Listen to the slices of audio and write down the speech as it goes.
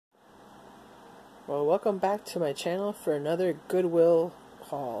Well, welcome back to my channel for another Goodwill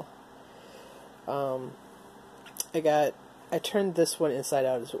haul. I turned this one inside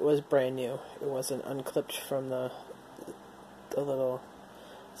out. It was brand new. It wasn't unclipped from the little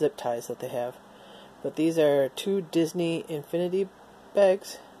zip ties that they have. But these are two Disney Infinity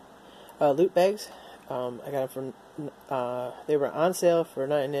bags, loot bags. I got them from, they were on sale for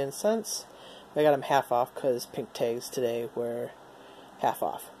 99 cents. I got them half off because pink tags today were half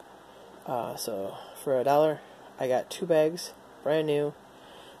off. So for $1, I got two bags, brand new.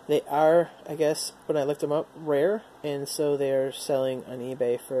 They are, I guess, when I looked them up, rare, and so they're selling on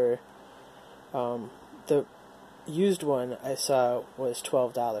eBay for, the used one I saw was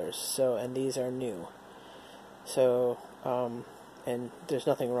 $12. So, and these are new. So, and there's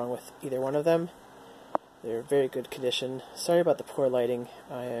nothing wrong with either one of them. They're very good condition. Sorry about the poor lighting.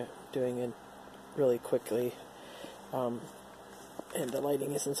 I am doing it really quickly. And the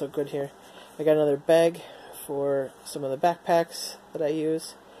lighting isn't so good here. I got another bag for some of the backpacks that I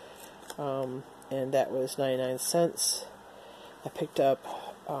use, and that was 99 cents. I picked up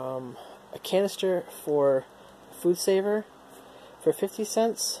a canister for FoodSaver for 50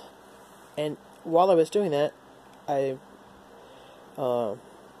 cents, and while I was doing that, I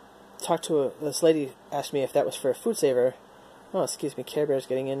talked to this lady, asked me if that was for a FoodSaver. Oh, excuse me, Care Bear's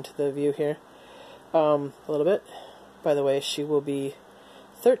getting into the view here a little bit. By the way, she will be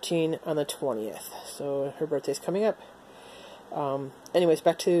 13 on the 20th, so her birthday's coming up. Anyways,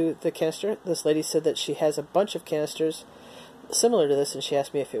 back to the canister. This lady said that she has a bunch of canisters similar to this, and she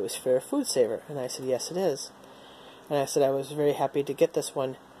asked me if it was for a FoodSaver, and I said yes it is. And I said I was very happy to get this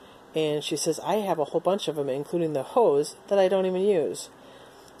one, and she says I have a whole bunch of them, including the hose that I don't even use.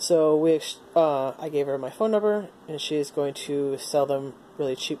 So I gave her my phone number, and she is going to sell them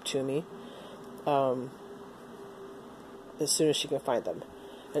really cheap to me as soon as she can find them.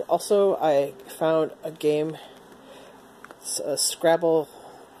 And also, I found a game, a Scrabble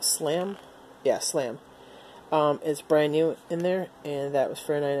Slam. Yeah, Slam. It's brand new in there, and that was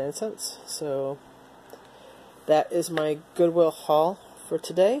for 99 cents. So, that is my Goodwill haul for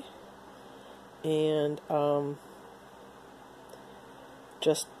today. And,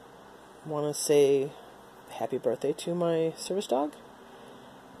 just want to say happy birthday to my service dog.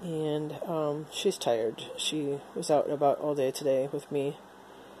 And she's tired. She was out and about all day today with me.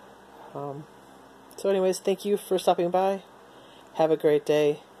 So anyways, thank you for stopping by. Have a great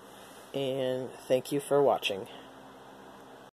day, and thank you for watching.